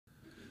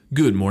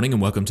Good morning and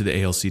welcome to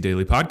the ALC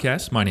Daily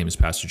Podcast. My name is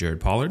Pastor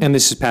Jared Pollard. And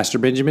this is Pastor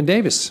Benjamin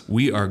Davis.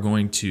 We are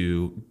going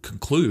to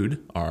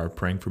conclude our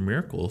Praying for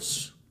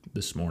Miracles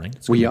this morning.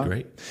 It's going to be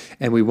great.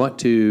 And we want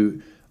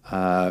to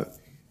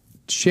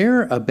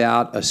share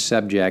about a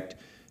subject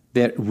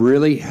that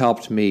really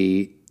helped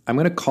me. I'm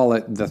going to call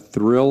it the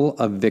thrill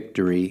of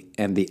victory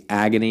and the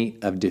agony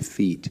of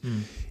defeat.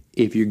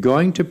 If you're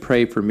going to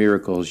pray for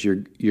miracles,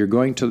 you're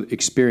going to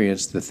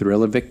experience the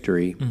thrill of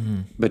victory,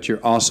 but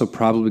you're also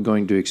probably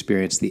going to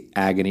experience the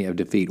agony of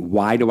defeat.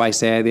 Why do I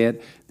say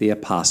that? The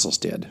apostles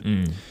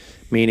did.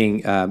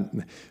 Meaning,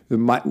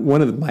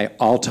 one of my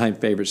all-time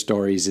favorite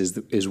stories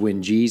is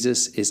when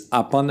Jesus is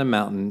up on the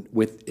mountain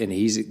and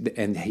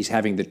he's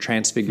having the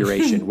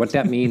transfiguration. What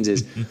that means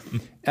is,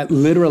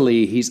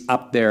 literally, he's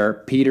up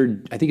there.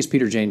 Peter, I think it's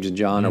Peter, James, and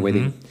John are with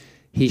him.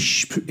 He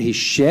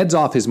sheds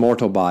off his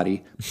mortal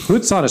body,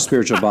 puts on a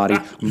spiritual body.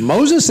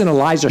 Moses and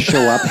Elijah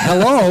show up,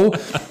 hello,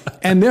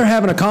 and they're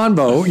having a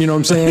convo, you know what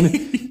I'm saying?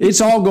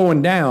 It's all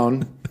going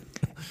down.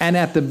 And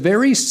at the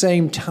very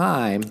same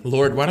time...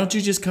 Lord, why don't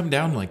you just come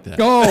down like that?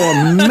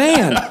 Oh,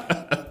 man.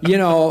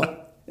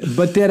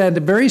 But then at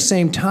the very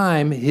same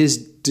time, his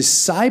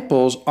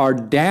disciples are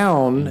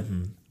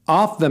down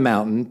off the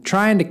mountain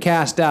trying to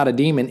cast out a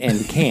demon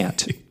and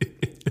can't.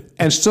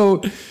 And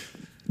so...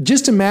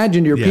 just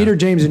imagine you're Peter,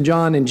 James, and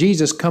John and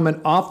Jesus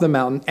coming off the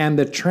mountain, and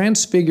the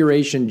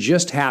transfiguration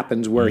just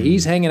happens where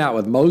he's hanging out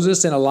with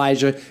Moses and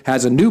Elijah,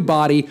 has a new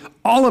body,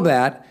 all of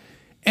that.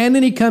 And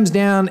then he comes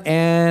down,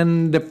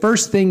 and the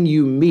first thing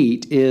you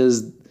meet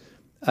is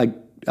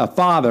a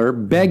father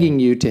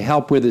begging you to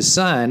help with his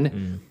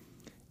son.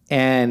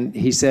 And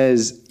he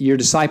says, your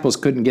disciples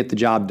couldn't get the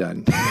job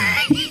done.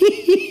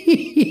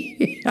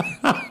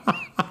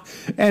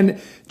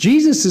 And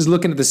Jesus is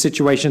looking at the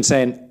situation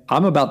saying,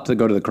 I'm about to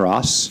go to the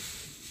cross.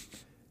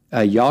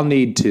 Y'all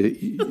need to,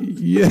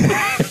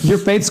 your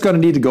faith's going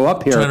to need to go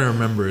up here. I'm trying to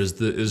remember, is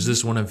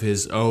this one of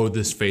his,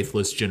 this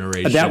faithless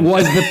generation? That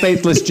was the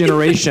faithless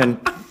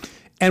generation.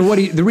 And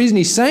the reason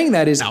he's saying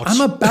that is, ouch.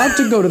 I'm about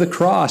to go to the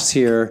cross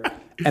here,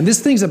 and this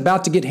thing's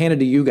about to get handed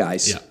to you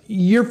guys. Yeah.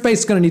 Your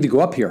faith's going to need to go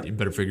up here. You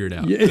better figure it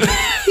out.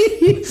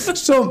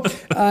 So,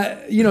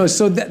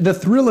 the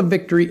thrill of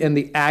victory and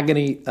the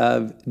agony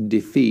of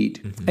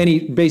defeat. And he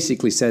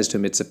basically says to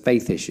him, it's a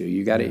faith issue.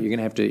 You're going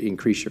to have to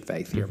increase your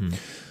faith here.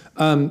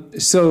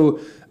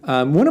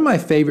 One of my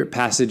favorite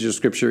passages of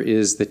Scripture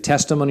is the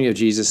testimony of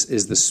Jesus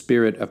is the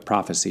spirit of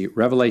prophecy,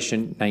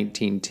 Revelation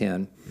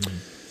 19:10.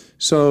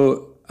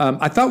 So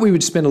I thought we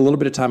would spend a little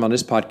bit of time on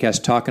this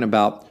podcast talking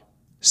about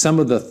some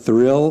of the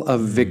thrill of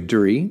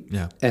victory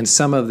and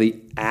some of the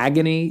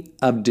agony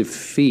of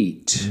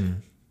defeat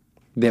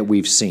that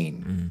we've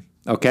seen.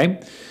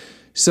 Okay?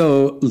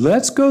 So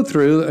let's go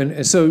through,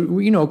 and so,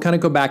 kind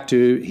of go back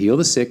to heal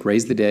the sick,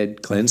 raise the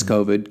dead, cleanse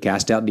COVID,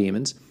 cast out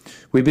demons.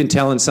 We've been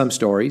telling some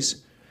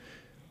stories.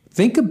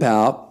 Think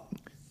about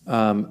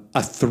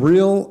a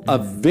thrill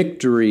of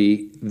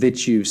victory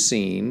that you've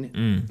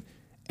seen,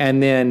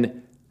 and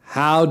then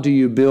how do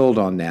you build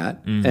on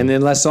that? And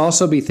then let's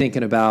also be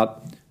thinking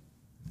about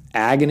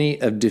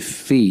agony of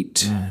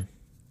defeat,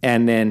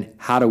 and then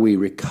how do we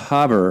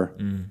recover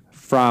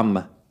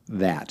from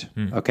that?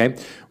 Okay.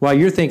 While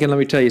you're thinking, let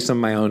me tell you some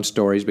of my own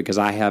stories because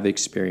I have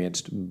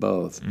experienced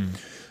both.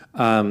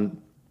 The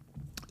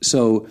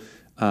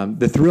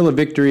thrill of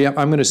victory, I'm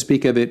going to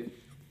speak of it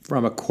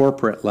from a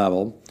corporate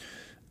level.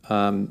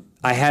 I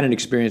had an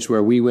experience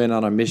where we went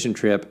on a mission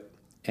trip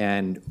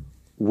and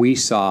we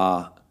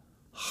saw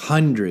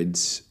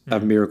hundreds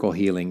of miracle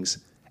healings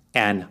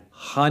and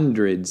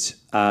hundreds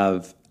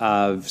of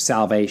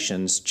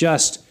salvations.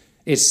 Just,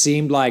 it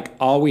seemed like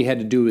all we had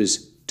to do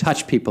was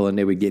touch people and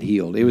they would get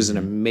healed. It was an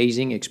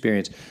amazing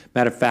experience.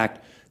 Matter of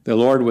fact, the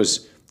Lord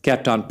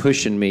kept on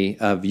pushing me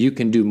of, you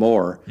can do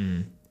more.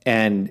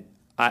 And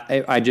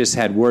I just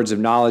had words of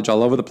knowledge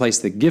all over the place.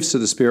 The gifts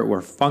of the Spirit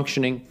were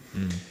functioning.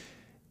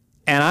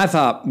 And I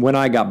thought when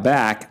I got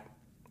back,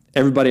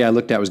 everybody I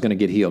looked at was going to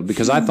get healed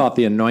because I thought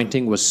the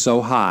anointing was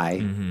so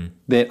high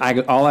that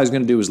all I was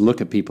going to do was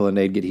look at people and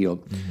they'd get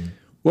healed.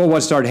 Well,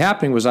 what started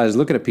happening was I was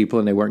looking at people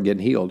and they weren't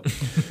getting healed.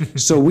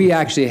 So we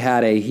actually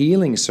had a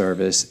healing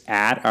service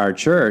at our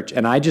church,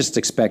 and I just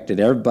expected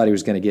everybody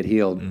was going to get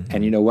healed.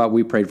 And you know what?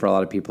 We prayed for a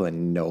lot of people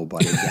and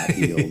nobody got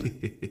healed.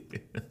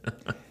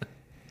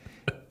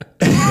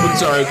 I'm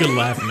sorry, I can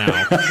laugh now.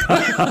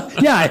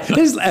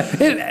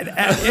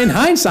 In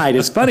hindsight,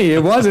 it's funny.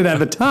 It wasn't at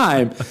the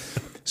time.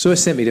 So it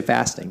sent me to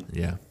fasting.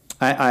 Yeah.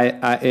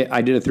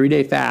 I did a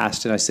 3-day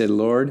fast, and I said,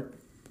 Lord,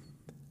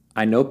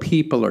 I know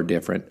people are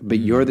different, but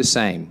you're the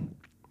same.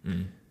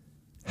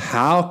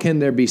 How can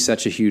there be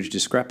such a huge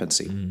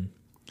discrepancy?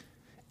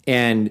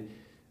 And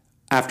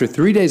after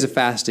 3 days of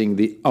fasting,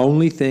 the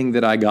only thing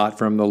that I got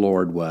from the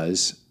Lord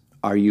was,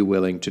 are you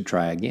willing to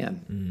try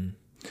again?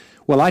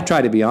 Well, I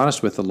tried to be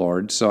honest with the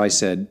Lord, so I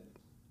said,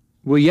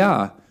 well,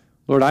 yeah,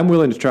 Lord, I'm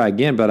willing to try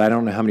again, but I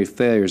don't know how many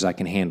failures I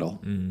can handle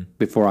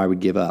before I would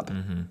give up.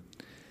 And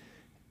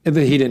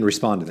he didn't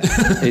respond to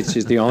that. It's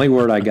just the only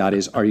word I got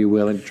is, are you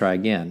willing to try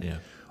again? Yeah.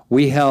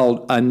 We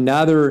held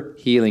another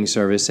healing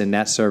service. In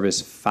that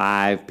service,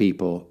 5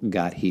 people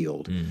got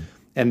healed.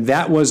 And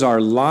that was our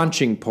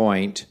launching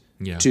point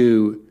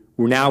to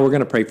now we're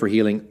going to pray for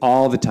healing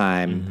all the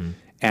time.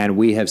 And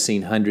we have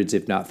seen hundreds,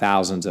 if not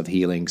thousands, of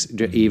healings,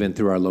 even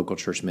through our local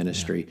church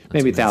ministry.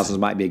 Maybe amazing. Thousands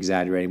might be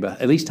exaggerating,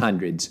 but at least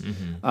hundreds.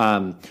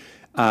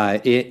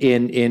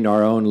 In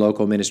our own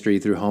local ministry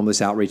through homeless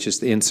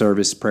outreaches,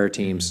 in-service prayer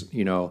teams,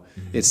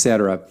 et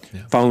cetera,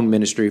 phone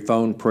ministry,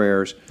 phone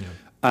prayers.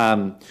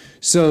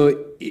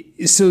 So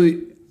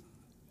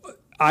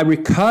I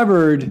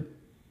recovered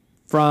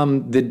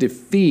from the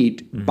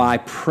defeat by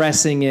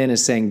pressing in and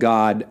saying,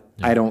 God,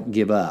 I don't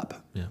give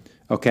up.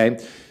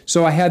 Okay?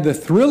 So I had the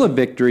thrill of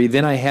victory,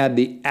 then I had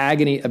the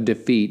agony of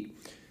defeat.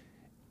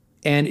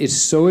 And it's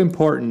so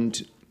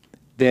important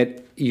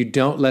that you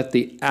don't let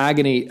the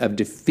agony of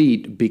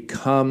defeat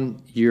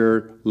become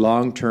your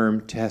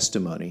long-term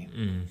testimony.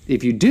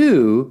 If you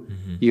do,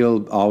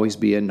 you'll always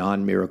be a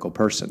non-miracle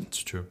person. It's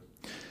true.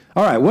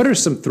 All right, what are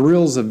some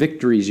thrills of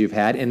victories you've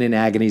had and then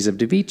agonies of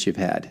defeats you've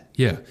had?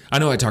 Yeah, I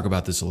know I talk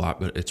about this a lot,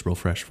 but it's real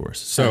fresh for us.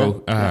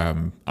 So,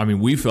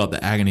 we felt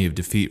the agony of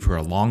defeat for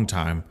a long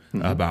time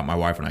about my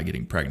wife and I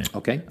getting pregnant.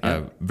 Okay.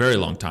 A very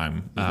long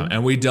time.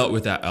 And we dealt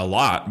with that a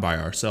lot by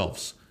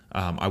ourselves.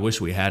 I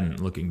wish we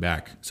hadn't, looking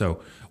back.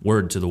 So,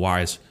 word to the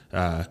wise,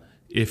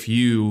 if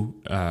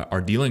you are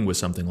dealing with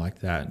something like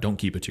that, don't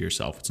keep it to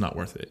yourself. It's not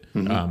worth it.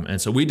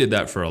 And so we did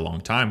that for a long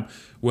time.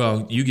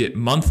 Well, you get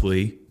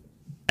monthly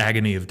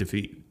agony of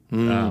defeat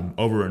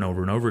over and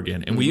over and over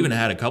again. And we even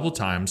had a couple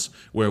times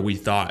where we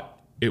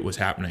thought it was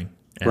happening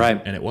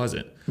and it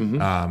wasn't.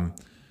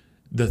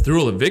 The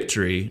thrill of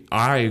victory,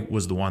 I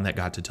was the one that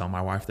got to tell my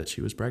wife that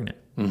she was pregnant.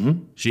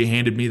 She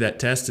handed me that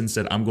test and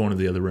said, I'm going to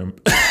the other room.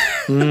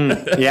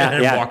 And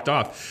walked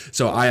off.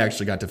 So I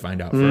actually got to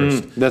find out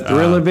first. The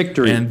thrill of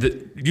victory.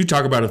 And you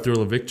talk about a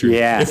thrill of victory.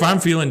 Yeah. If I'm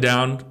feeling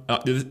down,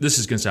 this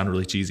is going to sound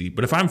really cheesy,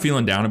 but if I'm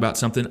feeling down about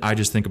something, I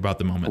just think about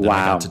the moment that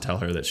I got to tell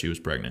her that she was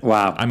pregnant.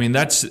 Wow. I mean,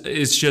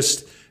 it's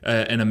just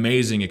an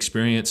amazing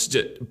experience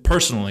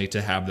personally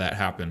to have that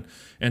happen.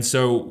 And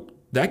so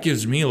that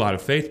gives me a lot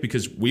of faith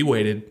because we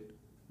waited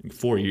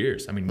 4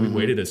 years. I mean, we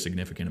waited a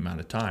significant amount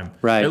of time.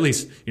 Right. At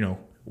least,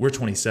 we're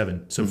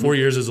 27, so 4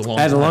 years is a long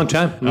time. That's a long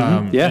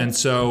time. And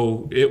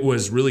so it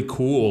was really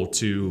cool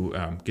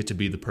to get to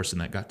be the person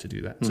that got to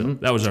do that. So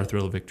that was our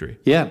thrill of victory.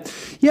 Yeah.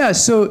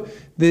 So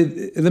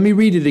let me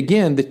read it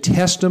again. The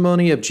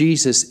testimony of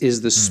Jesus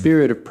is the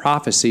spirit of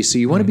prophecy. So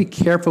you want to be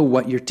careful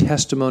what your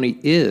testimony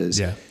is.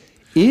 Yeah.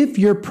 If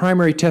your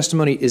primary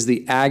testimony is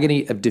the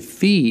agony of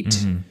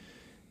defeat,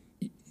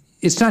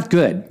 it's not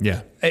good.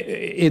 Yeah.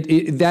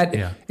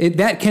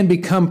 That can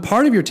become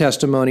part of your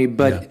testimony,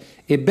 but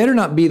it better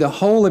not be the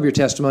whole of your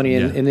testimony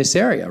in this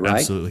area, right?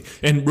 Absolutely.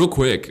 And real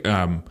quick,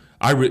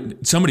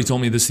 somebody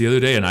told me this the other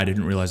day, and I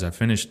didn't realize I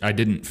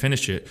didn't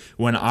finish it.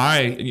 When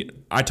I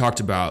talked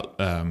about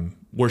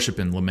worship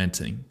and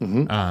lamenting,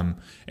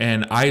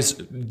 and I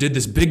did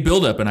this big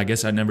buildup, and I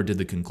guess I never did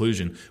the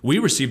conclusion. We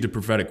received a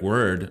prophetic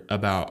word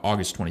about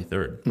August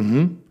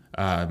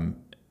 23rd.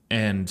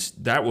 And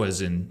that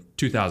was in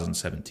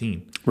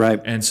 2017.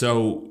 Right. And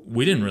so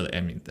that didn't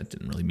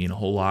really mean a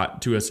whole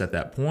lot to us at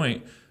that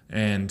point.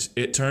 And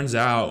it turns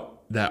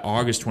out that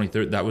August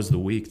 23rd, that was the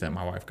week that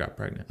my wife got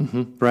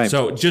pregnant. Right.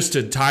 So just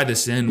to tie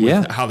this in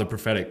with how the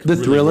prophetic the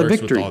really thrill of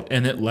victory.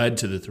 And it led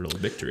to the thrill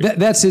of victory.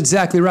 That's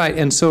exactly right.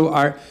 And so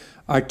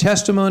our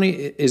testimony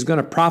is going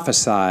to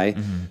prophesy.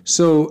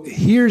 So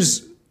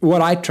here's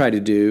what I try to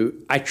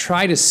do. I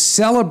try to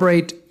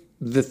celebrate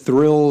the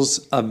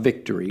thrills of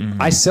victory.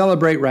 I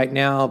celebrate right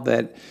now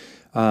that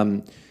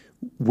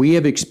we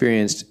have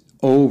experienced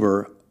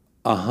over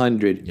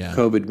 100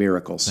 COVID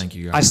miracles. Thank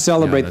you, guys. I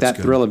celebrate that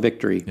good. thrill of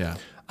victory. Yeah.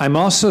 I'm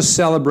also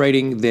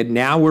celebrating that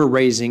now we're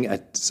raising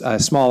a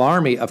small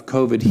army of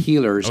COVID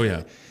healers. Oh,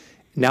 yeah.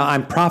 Now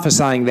I'm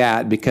prophesying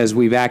that because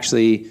we've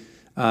actually,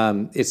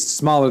 it's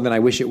smaller than I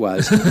wish it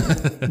was,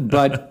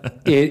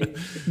 but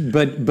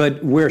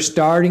we're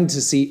starting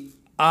to see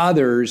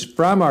others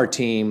from our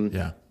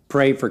team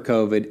pray for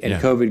COVID and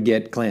COVID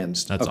get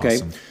cleansed. That's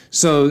awesome.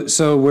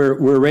 So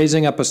we're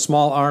raising up a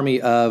small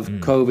army of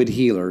COVID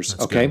healers.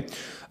 That's okay.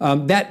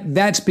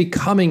 That's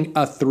becoming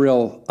a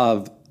thrill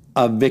of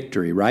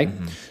victory, right?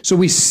 So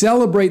we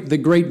celebrate the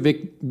great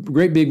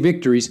big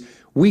victories.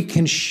 We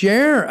can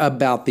share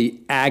about the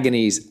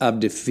agonies of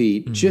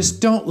defeat.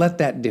 Just don't let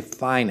that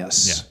define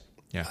us.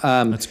 Yeah.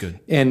 That's good.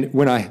 And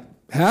when I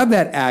have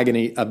that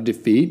agony of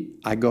defeat,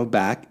 I go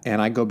back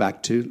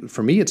to,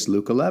 for me, it's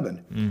Luke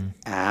 11.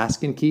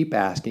 Ask and keep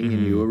asking,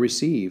 and you will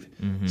receive.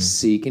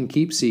 Seek and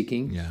keep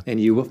seeking, and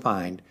you will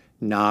find.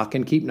 Knock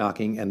and keep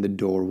knocking, and the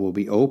door will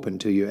be open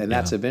to you. And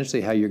that's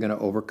eventually how you're going to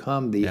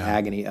overcome the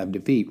agony of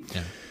defeat.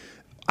 Yeah.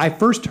 I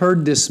first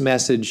heard this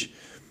message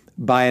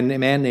by a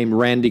man named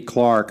Randy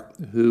Clark,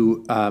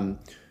 who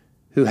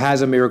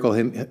has a miracle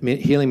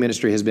healing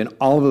ministry, has been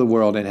all over the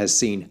world, and has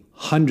seen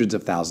hundreds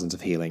of thousands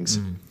of healings.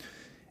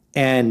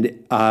 And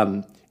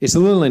it's a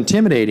little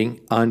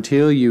intimidating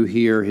until you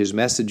hear his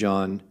message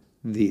on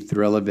the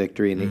thrill of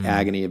victory and the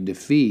agony of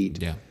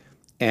defeat. Yeah.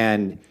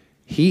 And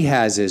he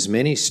has as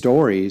many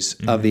stories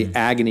of the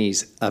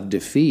agonies of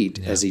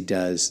defeat as he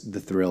does the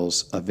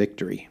thrills of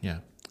victory. Yeah.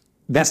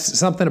 That's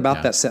something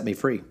about that set me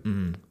free.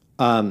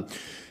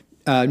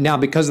 Now,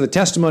 because of the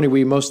testimony,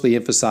 we mostly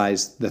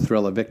emphasize the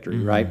thrill of victory,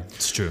 right?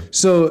 It's true.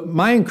 So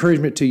my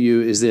encouragement to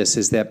you is this,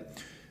 is that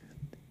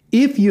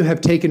if you have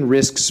taken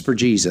risks for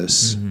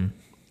Jesus,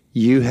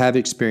 you have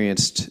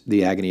experienced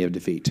the agony of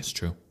defeat. It's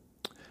true.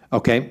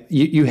 Okay?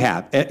 You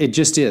have. It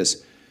just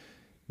is.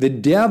 The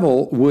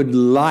devil would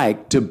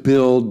like to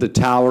build the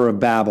Tower of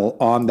Babel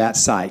on that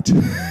site.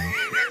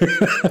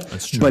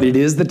 That's true. But it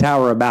is the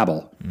Tower of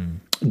Babel.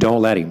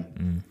 Don't let him.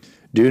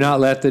 Do not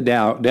let the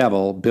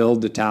devil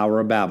build the Tower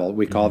of Babel.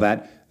 We call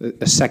that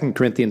a 2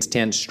 Corinthians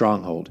 10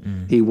 stronghold.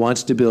 He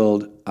wants to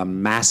build a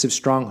massive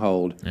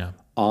stronghold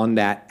on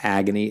that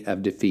agony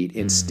of defeat.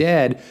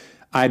 Instead,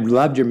 I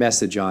loved your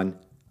message on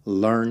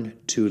learn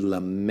to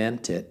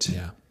lament it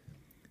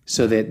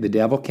so that the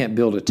devil can't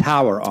build a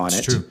tower on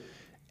it. True.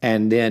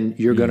 And then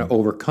you're going to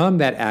overcome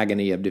that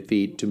agony of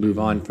defeat to move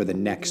on for the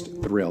next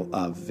thrill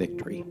of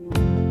victory.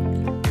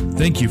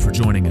 Thank you for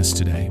joining us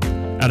today.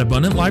 At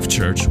Abundant Life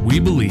Church, we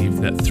believe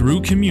that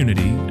through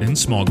community in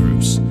small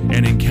groups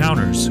and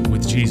encounters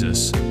with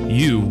Jesus,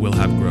 you will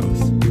have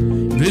growth.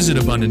 Visit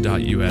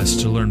abundant.us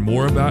to learn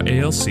more about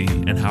ALC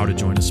and how to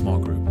join a small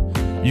group.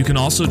 You can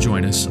also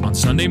join us on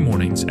Sunday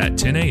mornings at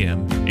 10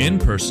 a.m. in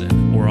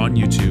person or on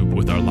YouTube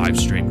with our live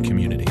stream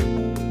community.